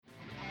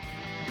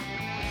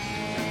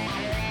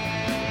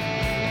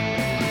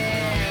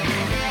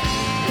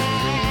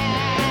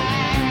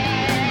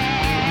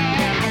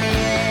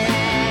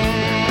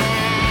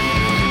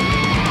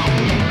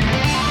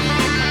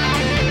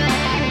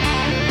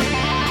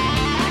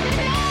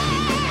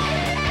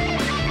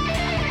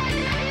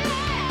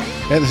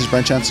Hey, this is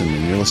Brent Jensen,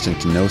 and you're listening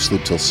to No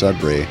Sleep Till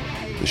Sudbury,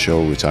 the show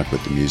where we talk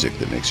about the music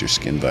that makes your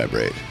skin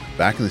vibrate.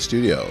 Back in the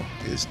studio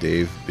is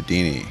Dave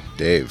Bedini.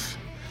 Dave.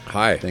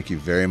 Hi. Thank you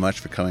very much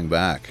for coming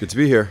back. Good to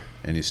be here.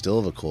 And you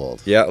still have a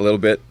cold. Yeah, a little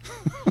bit.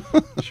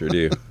 Sure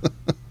do.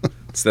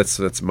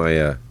 That's my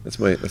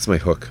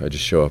hook. I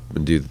just show up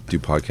and do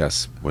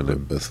podcasts when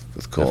I'm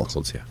with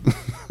colds. Yeah.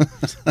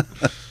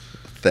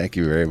 Thank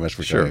you very much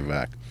for coming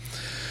back.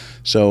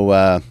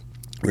 So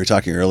we were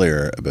talking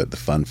earlier about the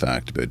fun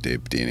fact about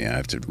Dave Bedini. I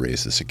have to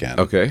raise this again.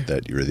 Okay.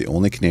 That you're the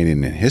only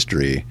Canadian in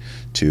history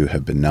to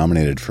have been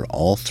nominated for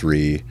all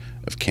three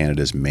of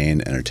Canada's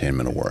main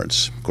entertainment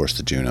awards. Of course,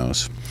 the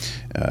Junos,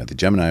 the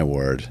Gemini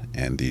Award,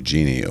 and the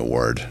Genie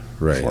Award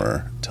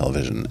for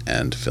television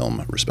and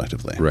film,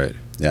 respectively. Right.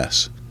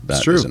 Yes.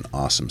 That is an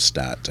awesome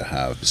stat to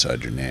have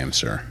beside your name,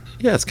 sir.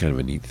 Yeah, it's kind of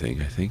a neat thing,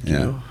 I think.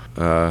 You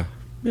know?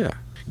 Yeah.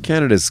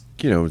 Canada's,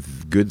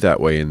 good that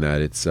way in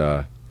that it's...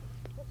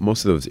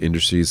 most of those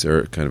industries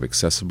are kind of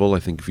accessible. I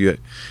think if you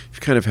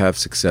kind of have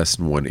success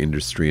in one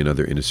industry,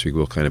 another industry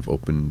will kind of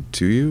open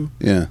to you.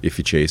 Yeah. If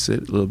you chase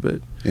it a little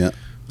bit. Yeah.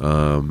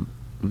 And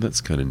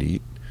that's kind of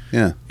neat.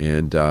 Yeah.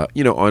 And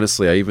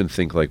honestly, I even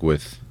think like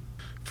with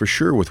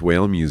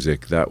Whale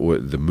Music,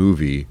 the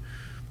movie,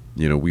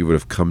 we would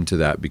have come to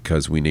that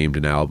because we named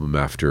an album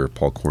after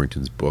Paul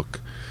Corrington's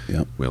book,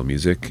 Whale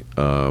Music,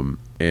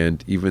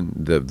 and even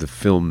the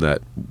film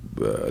that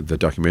the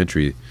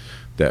documentary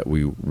that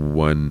we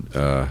won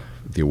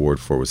the award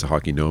for was The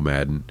Hockey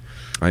Nomad, and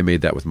I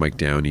made that with Mike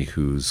Downey,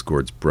 who's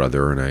Gord's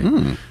brother, and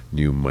I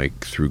knew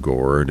Mike through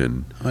Gord,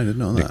 and I didn't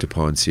know Nick that.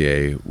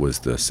 DePontier was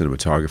the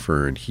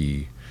cinematographer, and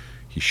he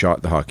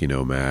shot The Hockey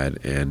Nomad,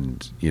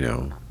 and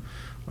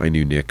I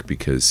knew Nick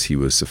because he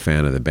was a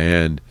fan of the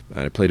band,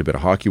 and I played a bit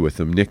of hockey with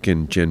him. Nick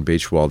and Jen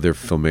Bachwald, they're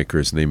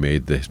filmmakers, and they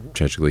made the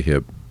Tragically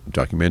Hip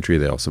documentary.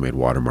 They also made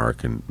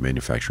Watermark and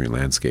Manufacturing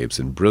Landscapes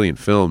and brilliant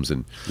films,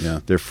 and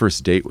their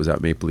first date was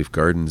at Maple Leaf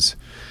Gardens.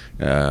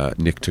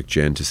 Nick took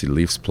Jen to see the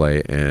Leafs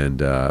play, and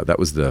that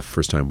was the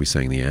first time we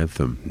sang the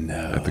anthem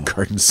at the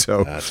Gardens.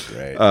 So that's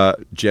great.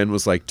 Jen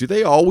was like, "Do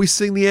they always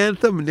sing the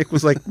anthem?" And Nick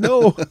was like,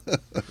 "No."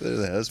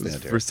 That was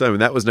the first time,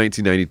 and that was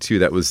 1992.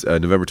 That was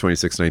November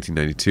 26,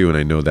 1992, and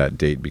I know that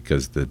date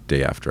because the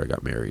day after I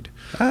got married.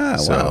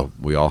 So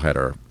we all had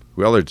our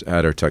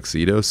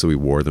tuxedos, so we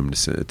wore them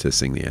to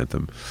sing the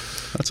anthem.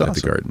 That's at awesome.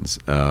 the Gardens.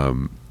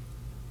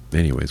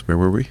 Anyways, where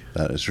were we?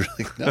 That is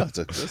really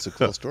that's a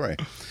cool story.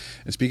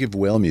 And speaking of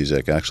whale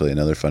music, actually,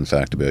 another fun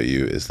fact about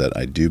you is that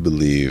I do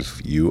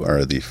believe you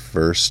are the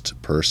first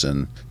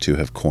person to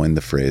have coined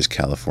the phrase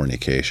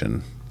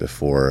Californication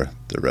before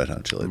the Red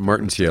Hot Chili Peppers.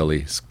 Martin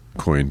Tielli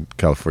coined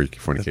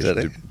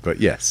Californication,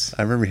 but yes,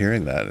 I remember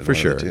hearing that for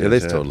sure. Yeah,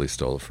 they totally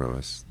stole it from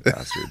us,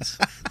 bastards.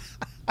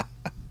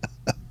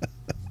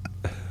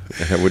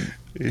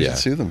 You should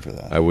sue them for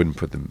that. I wouldn't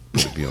put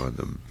it beyond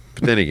them.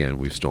 But then again,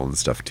 we've stolen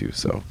stuff too,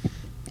 so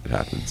it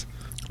happens.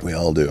 We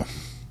all do.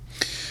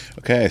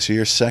 Okay, so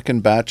your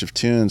second batch of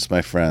tunes,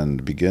 my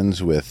friend,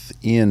 begins with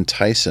Ian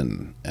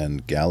Tyson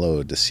and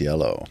Gallo di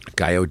Cielo.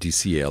 Gallo di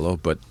Cielo,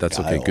 but that's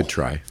okay. Good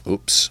try.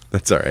 Oops.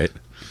 That's all right.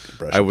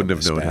 I wouldn't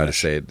have known Spanish. how to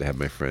say it had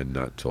my friend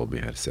not told me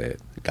how to say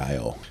it.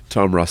 Gallo.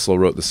 Tom Russell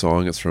wrote the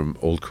song. It's from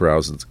Old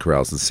Corrals and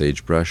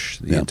Sagebrush,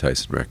 the Ian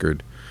Tyson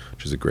record,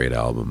 which is a great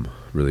album.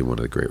 Really one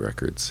of the great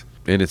records.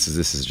 And this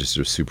is just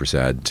a super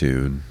sad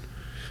tune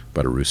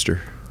about a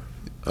rooster.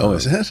 Oh,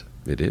 is it?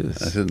 It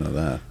is. I didn't know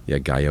that. Yeah,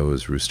 Gallo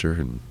is rooster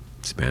in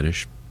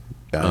Spanish.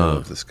 Gallo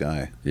of the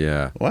sky.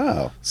 Yeah.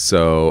 Wow.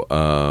 So,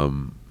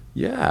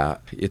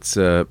 it's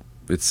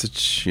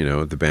such,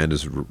 the band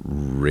is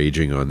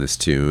raging on this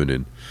tune,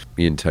 and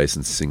Ian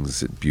Tyson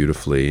sings it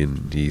beautifully,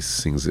 and he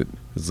sings it,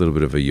 there's a little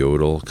bit of a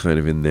yodel kind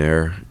of in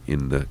there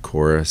in the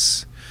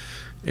chorus.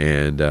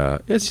 And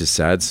it's just a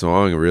sad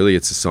song. Really,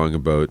 it's a song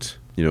about,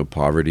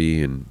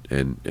 poverty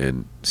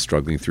and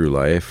struggling through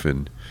life,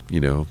 and,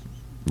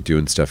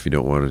 doing stuff you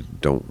don't want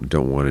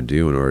to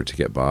do in order to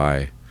get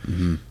by.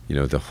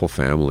 Mm-hmm. The whole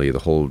family, the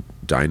whole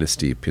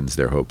dynasty pins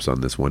their hopes on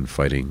this one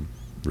fighting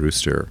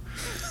rooster.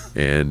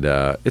 And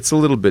it's a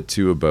little bit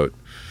too about,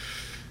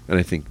 and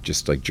I think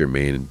just like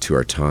germane to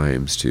our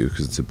times too,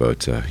 because it's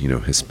about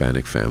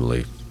Hispanic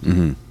family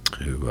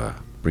who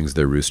brings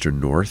their rooster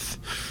north.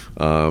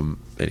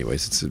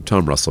 Anyways,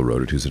 Tom Russell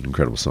wrote it, who's an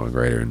incredible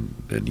songwriter,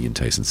 and Ian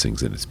Tyson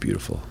sings it. It's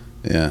beautiful.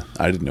 Yeah,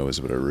 I didn't know it was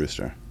about a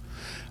rooster.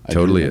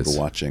 Totally I is.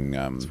 Watching.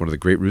 It's one of the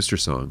great rooster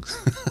songs.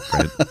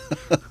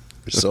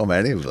 There's so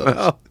many of those.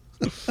 Well,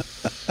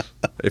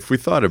 if we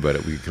thought about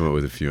it, we could come up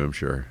with a few, I'm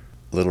sure.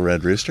 Little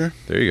Red Rooster?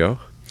 There you go.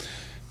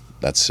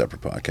 That's a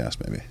separate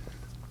podcast, maybe.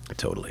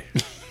 Totally.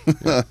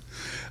 Yeah.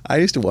 I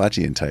used to watch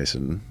Ian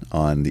Tyson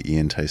on the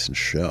Ian Tyson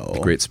Show.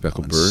 The Great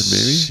Speckled Bird,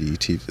 maybe?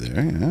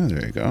 CTV.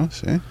 There you go.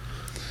 See?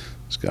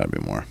 There's got to be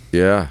more.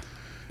 Yeah.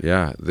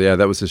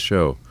 That was his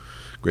show.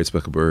 Great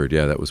Speckled Bird.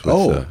 Yeah, that was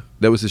with.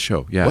 That was his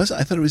show. Yeah. I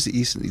thought it was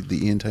the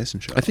Ian Tyson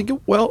Show. I think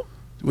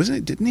wasn't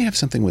it? Didn't he have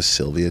something with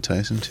Sylvia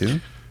Tyson too?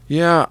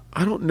 Yeah,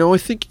 I don't know. I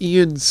think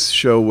Ian's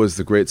show was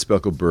The Great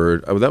Speckled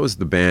Bird. Oh, that was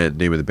the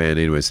name of the band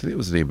anyways. I think it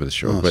was the name of the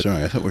show. Oh, but,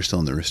 sorry. I thought we were still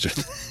in the Rooster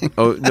thing.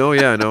 oh, no,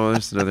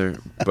 there's another.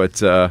 But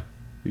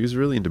he was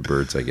really into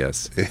birds, I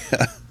guess.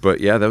 Yeah.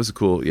 But yeah, that was a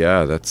cool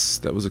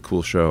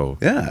show.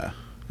 Yeah.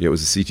 Yeah, it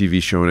was a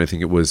CTV show, and I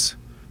think it was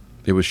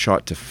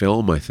shot to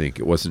film, I think.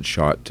 It wasn't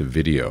shot to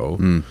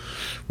video,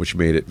 which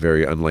made it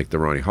very unlike the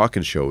Ronnie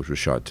Hawkins show, which was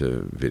shot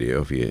to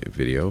via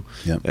video.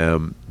 Yep.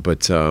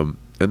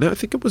 And I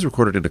think it was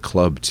recorded in a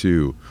club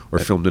too, or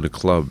filmed in a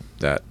club.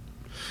 But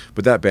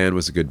that band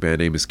was a good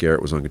band. Amos Garrett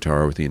was on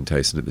guitar with Ian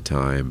Tyson at the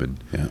time,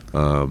 and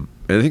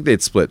I think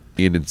they'd split.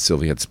 Ian and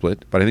Sylvie had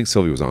split, but I think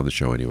Sylvie was on the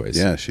show anyways.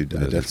 Yeah, I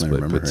definitely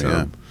remember her.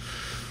 Yeah.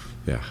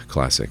 Yeah,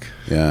 classic.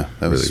 Yeah,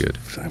 that really was good.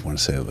 I want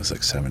to say it was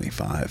like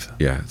 75.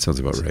 Yeah, it sounds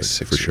about right. Like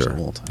 6 for years sure.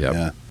 old.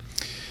 Yep.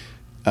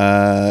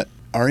 Yeah.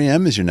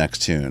 REM is your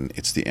next tune.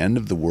 It's the end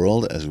of the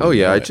world as we know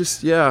I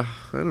it. I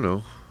don't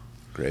know.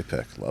 Great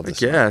pick. Love I this.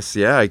 guess,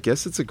 yeah. I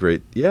guess it's a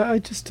great. Yeah, I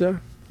just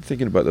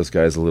thinking about those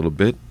guys a little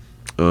bit.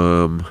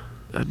 I'm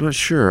not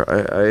sure.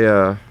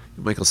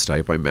 Michael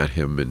Stipe. I met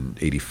him in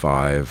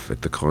 '85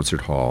 at the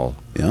concert hall.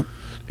 Yeah.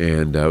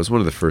 And I was one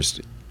of the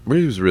first.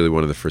 He was really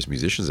one of the first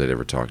musicians I'd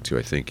ever talked to,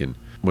 I think. And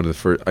one of the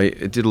first. I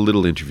did a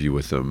little interview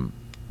with him,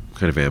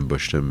 kind of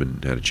ambushed him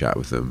and had a chat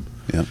with him.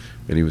 Yeah.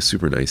 And he was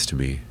super nice to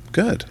me.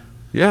 Good.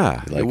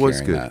 Yeah, You like it was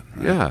hearing good. that,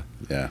 right? Yeah.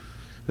 Yeah.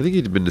 I think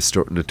he'd been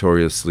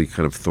notoriously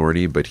kind of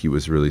thorny, but he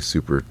was really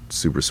super,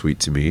 super sweet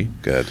to me.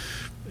 Good.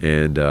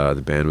 And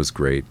the band was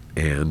great.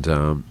 And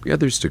they're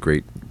just a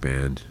great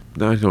band.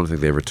 I don't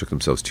think they ever took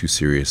themselves too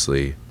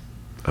seriously,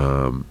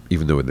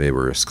 even though they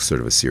were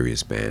sort of a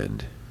serious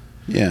band.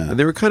 Yeah. And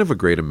they were kind of a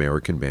great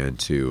American band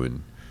too,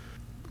 and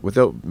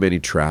without many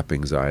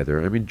trappings either.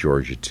 I mean,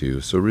 Georgia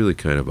too, so really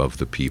kind of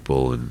the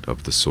people and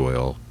of the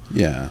soil.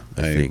 Yeah.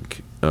 I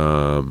think.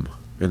 And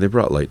they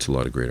brought light to a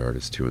lot of great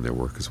artists too in their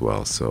work as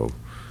well. So.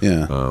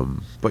 Yeah.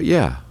 But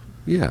yeah.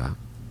 Yeah.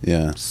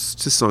 It's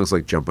just songs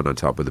like Jumping on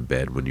Top of the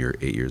Bed when you're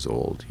 8 years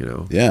old, you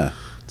know? Yeah.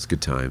 It's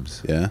good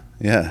times. Yeah.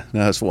 Yeah.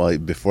 No, it's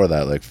before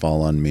that, like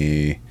Fall on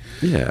Me.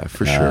 Yeah,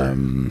 for sure.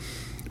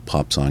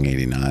 Pop Song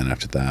 89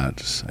 after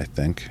that, I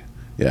think.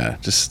 Yeah.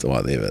 Just, they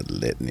have a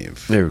litany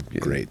of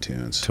great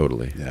tunes.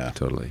 Totally. Yeah.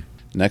 Totally.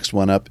 Next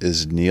one up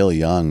is Neil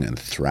Young and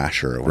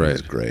Thrasher, one of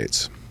his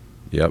greats.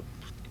 Yep.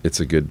 It's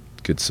a good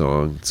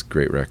song. It's a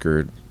great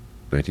record.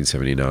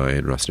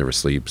 1979, Rust Never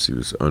Sleeps. He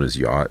was on his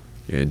yacht,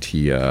 and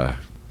he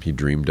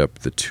dreamed up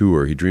the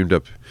tour. He dreamed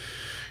up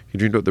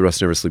the Rust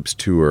Never Sleeps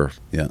tour.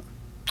 Yeah.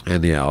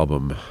 And the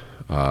album,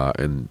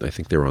 and I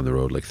think they were on the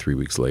road like 3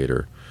 weeks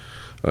later.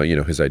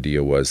 His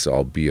idea was,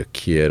 I'll be a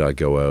kid. I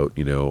go out.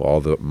 All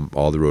the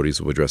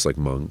roadies will be dressed like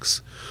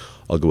monks.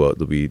 I'll go out.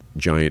 There'll be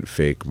giant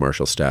fake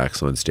Marshall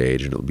stacks on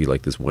stage, and it'll be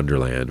like this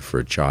wonderland for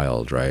a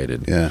child, right?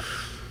 And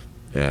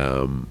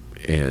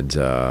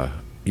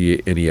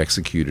he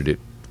executed it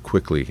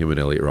quickly, him and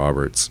Elliot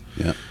Roberts.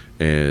 Yeah.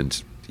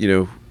 And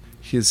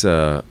his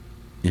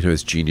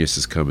genius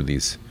has come in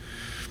these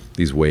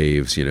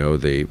waves,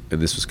 and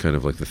this was kind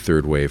of like the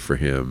third wave for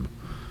him,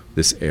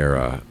 this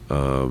era.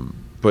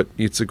 But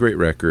it's a great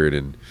record,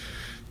 and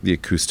the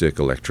acoustic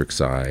electric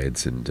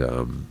sides, and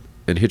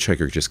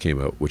Hitchhiker just came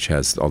out, which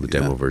has all the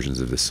demo versions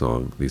of these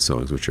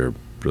songs, which are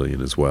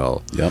brilliant as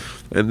well. Yep.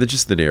 And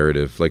the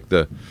narrative, like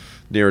the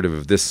narrative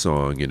of this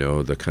song,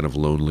 the kind of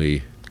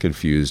lonely,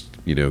 confused,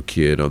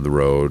 kid on the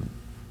road,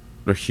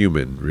 a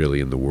human really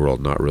in the world,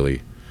 not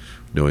really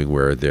knowing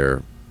where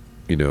their,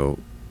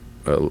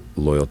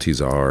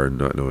 loyalties are, and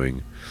not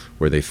knowing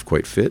where they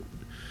quite fit.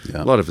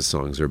 Yeah. A lot of his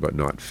songs are about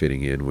not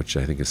fitting in, which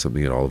I think is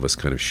something that all of us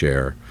kind of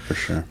share. For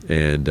sure.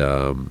 And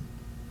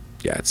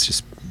it's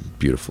just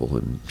beautiful,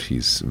 and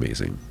he's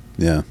amazing.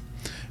 Yeah.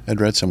 I'd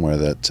read somewhere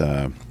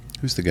that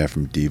who's the guy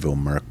from Devo,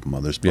 Mark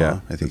Mothersbaugh? Yeah,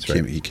 I think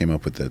he came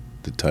up with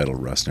the title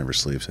Rust Never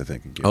Sleeps, I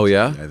think. Oh,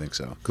 yeah? I think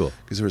so. Cool.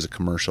 Because there was a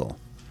commercial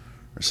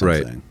or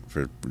something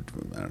for,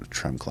 I don't know,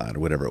 Tremclad or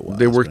whatever it was.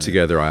 They worked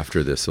together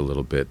after this a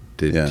little bit.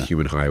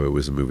 Human Highway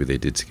was a movie they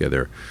did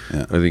together.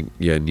 Yeah. I think,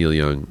 Neil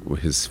Young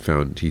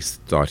he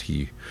thought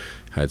he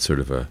had sort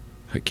of a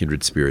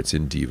kindred spirits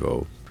in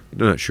Devo. I'm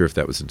not sure if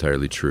that was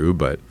entirely true,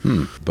 but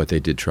they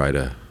did try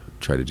to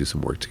do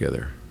some work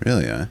together.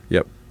 Really, eh?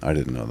 Yep. I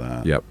didn't know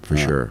that. Yep, for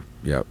sure.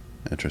 Yep.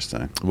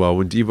 Interesting. Well,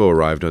 when Devo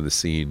arrived on the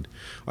scene,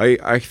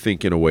 I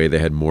think in a way they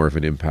had more of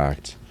an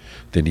impact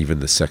than even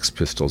the Sex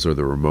Pistols or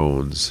the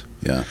Ramones.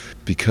 Yeah.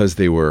 Because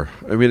they were,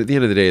 at the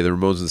end of the day, the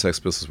Ramones and the Sex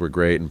Pistols were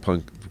great and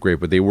punk great,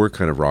 but they were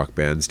kind of rock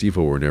bands.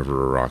 Devo were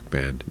never a rock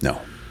band.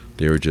 No.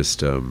 They were just,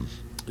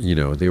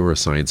 they were a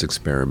science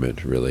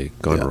experiment, really,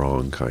 gone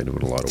wrong kind of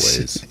in a lot of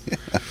ways.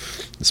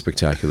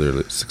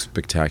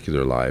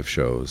 Spectacular live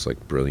shows,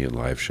 like brilliant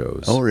live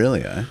shows. Oh,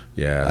 really? Eh?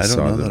 Yeah, I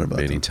saw them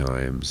many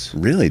times.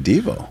 Really,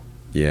 Devo?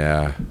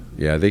 Yeah.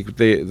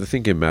 They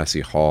think in Massey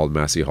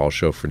Hall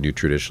show for New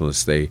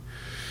Traditionalists, they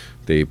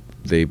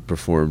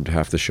performed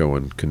half the show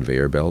on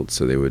conveyor belts,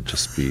 so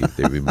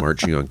they'd be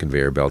marching on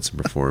conveyor belts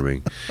and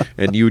performing.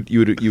 And you'd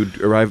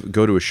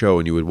go to a show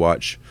and you would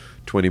watch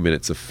 20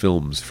 minutes of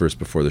films first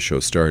before the show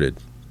started.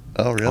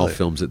 Oh, really? All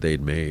films that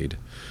they'd made.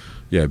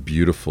 Yeah,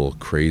 beautiful,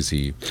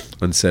 crazy,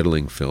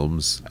 unsettling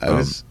films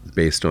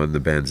based on the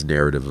band's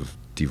narrative of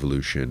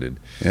devolution. And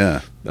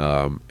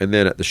and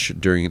then at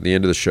during the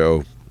end of the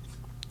show,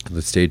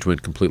 the stage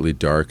went completely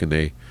dark, and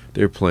they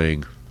were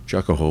playing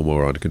Jocko Homo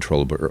or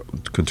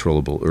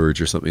Uncontrollable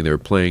Urge or something. They were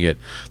playing it.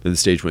 Then the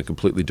stage went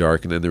completely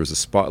dark, and then there was a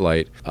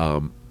spotlight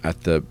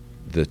at the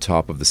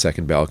top of the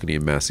second balcony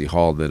in Massey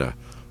Hall. And then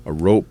a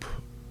rope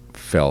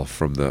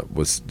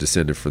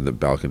descended from the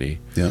balcony.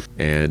 Yeah.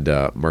 And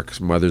Marcus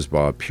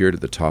Mothersbaugh appeared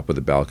at the top of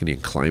the balcony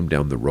and climbed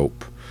down the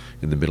rope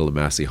in the middle of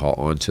Massey Hall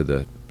onto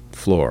the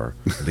floor,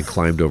 and then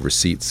climbed over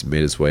seats,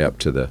 made his way up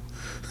to the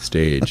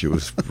stage. It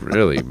was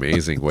really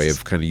amazing way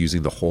of kind of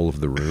using the whole of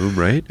the room,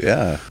 right?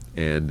 Yeah.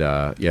 And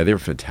they were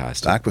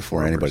fantastic. Back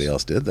before anybody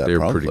else did that, they were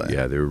probably.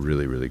 they were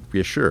really, really,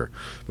 sure.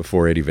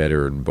 Before Eddie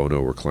Vedder and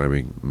Bono were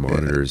climbing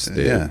monitors.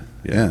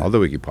 Although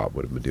Iggy Pop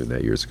would have been doing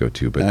that years ago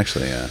too. But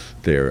actually, yeah.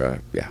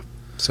 They're,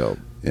 So.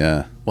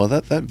 Yeah. Well,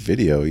 that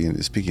video,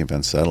 speaking of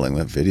unsettling,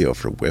 that video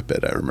for Whip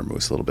It, I remember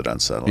was a little bit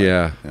unsettling.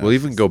 Yeah. Well,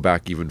 even go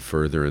back even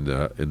further in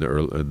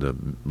the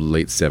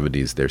late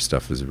 70s, their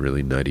stuff was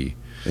really nutty.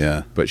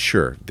 Yeah. But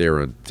sure, they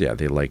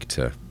like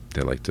to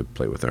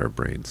play with our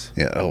brains.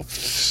 Yeah. Oh,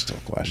 still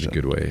a question. In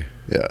a good way.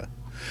 Yeah.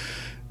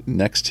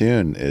 Next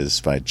tune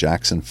is by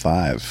Jackson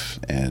 5,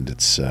 and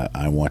it's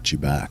I Want You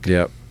Back.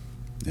 Yep.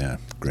 Yeah.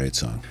 Great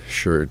song.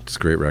 Sure. It's a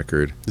great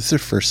record. This is their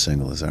first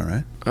single, is that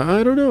right?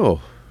 I don't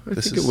know. I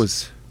think it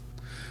was.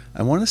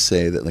 I want to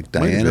say that like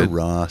Diana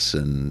Ross,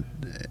 and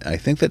I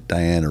think that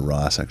Diana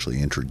Ross actually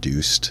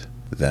introduced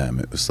them.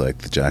 It was like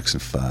the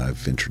Jackson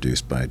 5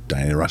 introduced by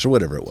Diana Ross or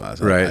whatever it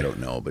was. Right. I don't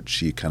know, but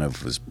she kind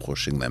of was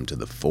pushing them to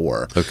the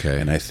fore.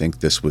 Okay. And I think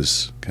this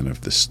was kind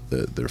of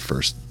their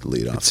first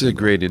lead off. It's a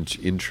great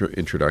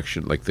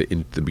introduction. Like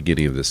the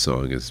beginning of this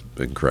song is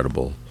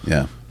incredible.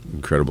 Yeah.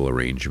 Incredible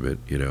arrangement.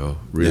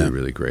 Really,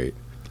 really great.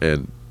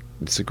 And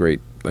it's a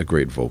great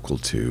vocal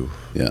too.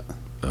 Yeah.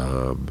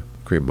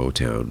 Great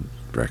Motown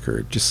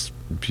record. Just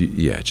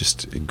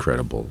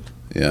incredible.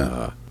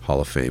 Yeah. Hall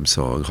of Fame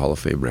song, Hall of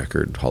Fame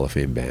record, Hall of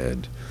Fame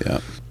band. Yeah.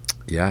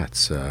 Yeah,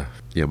 it's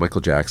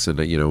Michael Jackson,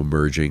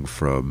 emerging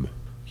from,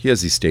 he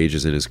has these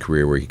stages in his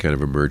career where he kind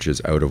of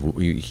emerges out of,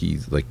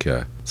 it's like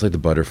the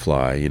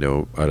butterfly,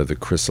 out of the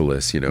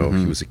chrysalis, Mm-hmm.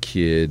 He was a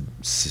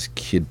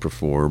kid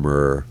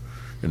performer,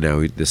 and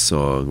now this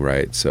song,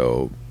 right?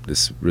 So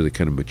this really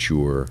kind of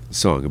mature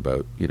song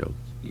about,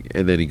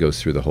 and then he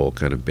goes through the whole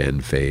kind of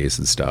bend phase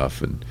and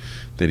stuff, and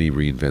then he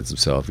reinvents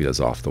himself. He does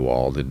Off the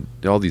Wall and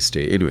all these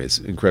anyways,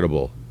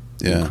 incredible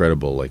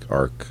like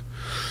arc.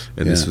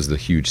 And this was the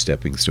huge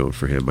stepping stone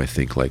for him, I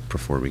think, like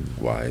performing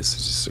wise.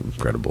 It's just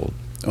incredible.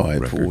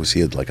 Was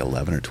he at like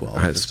 11 or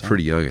 12? It's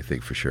pretty young, I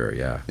think, for sure.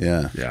 Yeah.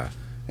 Yeah.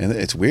 And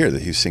it's weird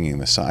that he's singing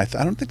this song. I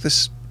don't think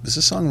this is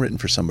a song written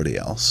for somebody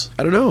else.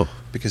 I don't know.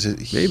 Because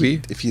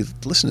maybe if you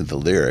listen to the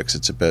lyrics,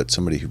 it's about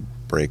somebody who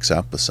breaks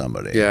up with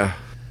somebody. Yeah.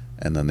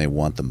 And then they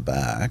want them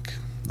back,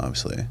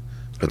 obviously.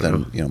 But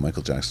then,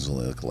 Michael Jackson's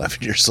only like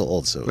 11 years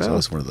old, so it's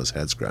always one of those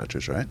head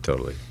scratchers, right?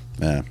 Totally.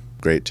 Yeah,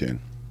 great tune.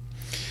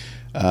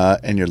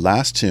 And your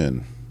last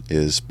tune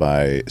is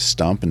by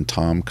Stompin'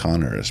 Tom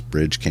Connors,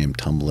 Bridge Came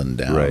Tumbling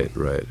Down.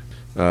 Right.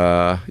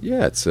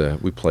 It's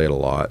we play it a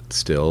lot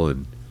still,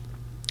 and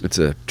it's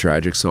a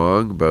tragic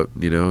song about,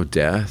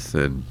 death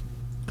and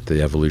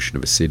the evolution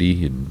of a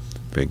city in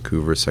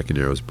Vancouver, Second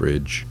Narrows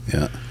Bridge.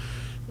 Yeah.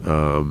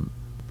 And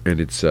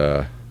it's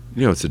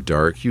it's a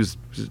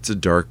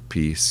dark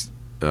piece.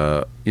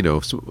 Some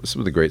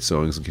of the great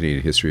songs in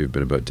Canadian history have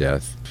been about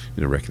death.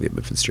 Requiem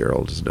of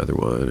Fitzgerald is another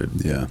one,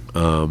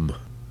 and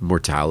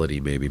mortality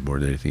maybe more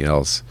than anything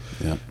else.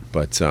 Yeah.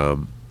 But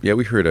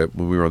we heard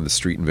when we were on the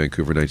street in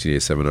Vancouver in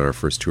 1987 on our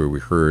first tour. We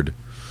heard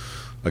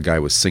a guy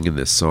was singing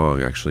this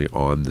song actually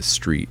on the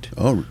street.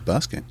 Oh,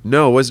 busking?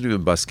 No, it wasn't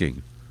even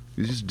busking.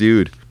 He was just a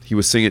dude. He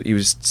was singing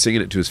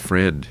it to his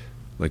friend,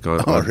 like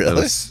on. Oh,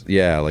 really?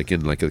 Like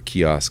in like a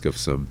kiosk of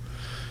some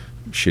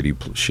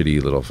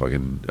shitty little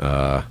fucking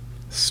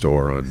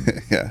store on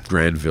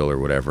Granville or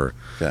whatever.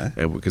 Okay.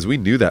 And because we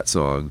knew that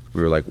song,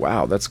 we were like,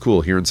 wow, that's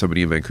cool, hearing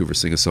somebody in Vancouver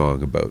sing a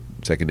song about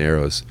Second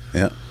Narrows.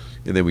 Yeah.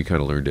 And then we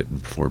kind of learned it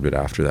and performed it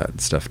after that and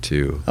stuff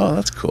too. Oh,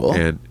 that's cool.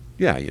 And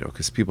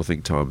because people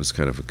think Tom is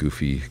kind of a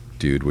goofy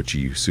dude, which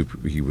he has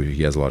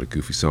a lot of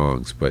goofy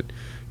songs, but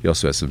he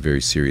also has some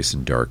very serious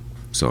and dark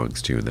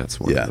songs too, and that's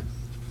one of them.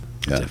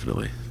 Yeah.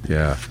 Definitely.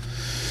 Yeah.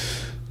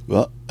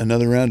 Well,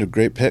 another round of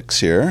great picks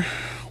here.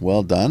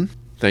 Well done.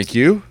 Thank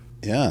you.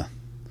 Yeah.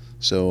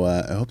 So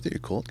I hope that your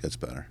cold gets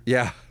better.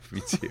 Yeah,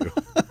 me too.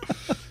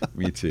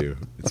 Me too.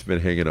 It's been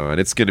hanging on.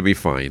 It's going to be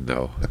fine,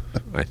 though,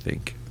 I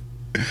think.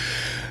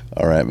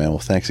 All right, man. Well,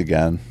 thanks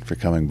again for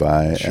coming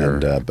by, Sure.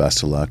 and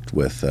best of luck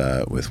with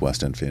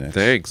West End Phoenix.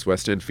 Thanks.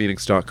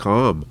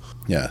 WestEndPhoenix.com.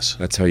 Yes.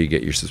 That's how you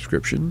get your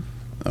subscription.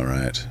 All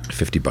right.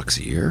 $50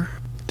 a year,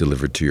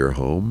 delivered to your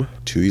home.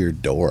 To your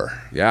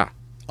door. Yeah.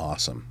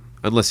 Awesome.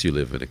 Unless you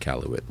live in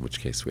Iqaluit, in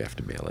which case we have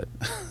to mail it.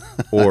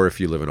 Or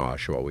if you live in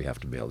Oshawa, we have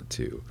to mail it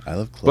too. I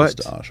live close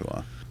to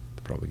Oshawa.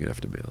 Probably going to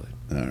have to mail it.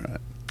 All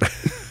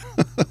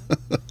right.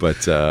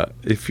 But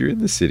if you're in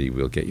the city,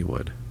 we'll get you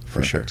one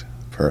for sure.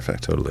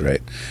 Perfect. Totally.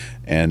 Great.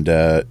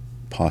 And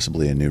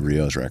possibly a new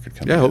Rios record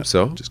coming out. Yeah, I hope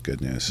so. Which is good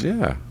news.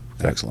 Yeah.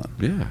 Excellent.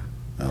 Yeah.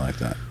 I like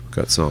that.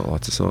 Got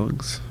lots of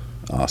songs.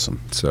 Awesome.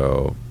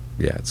 So,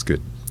 yeah, it's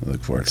good. I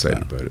look forward to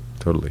Excited that. about it.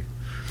 Totally.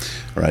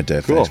 All right,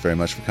 Dave. Cool. Thanks very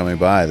much for coming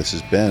by. This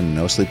has been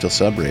No Sleep Till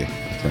Sudbury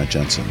with Brent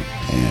Jensen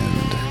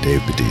and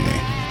Dave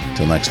Bedini.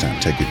 Till next time,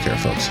 take good care,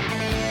 folks.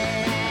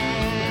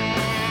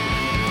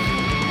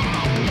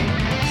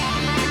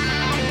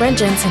 Brent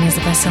Jensen is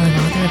the best-selling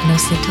author of No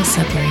Sleep Till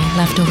Sudbury,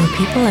 Leftover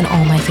People, and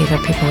All My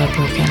Favorite People Are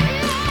Broken.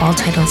 All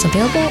titles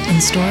available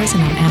in stores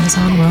and on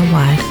Amazon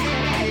worldwide.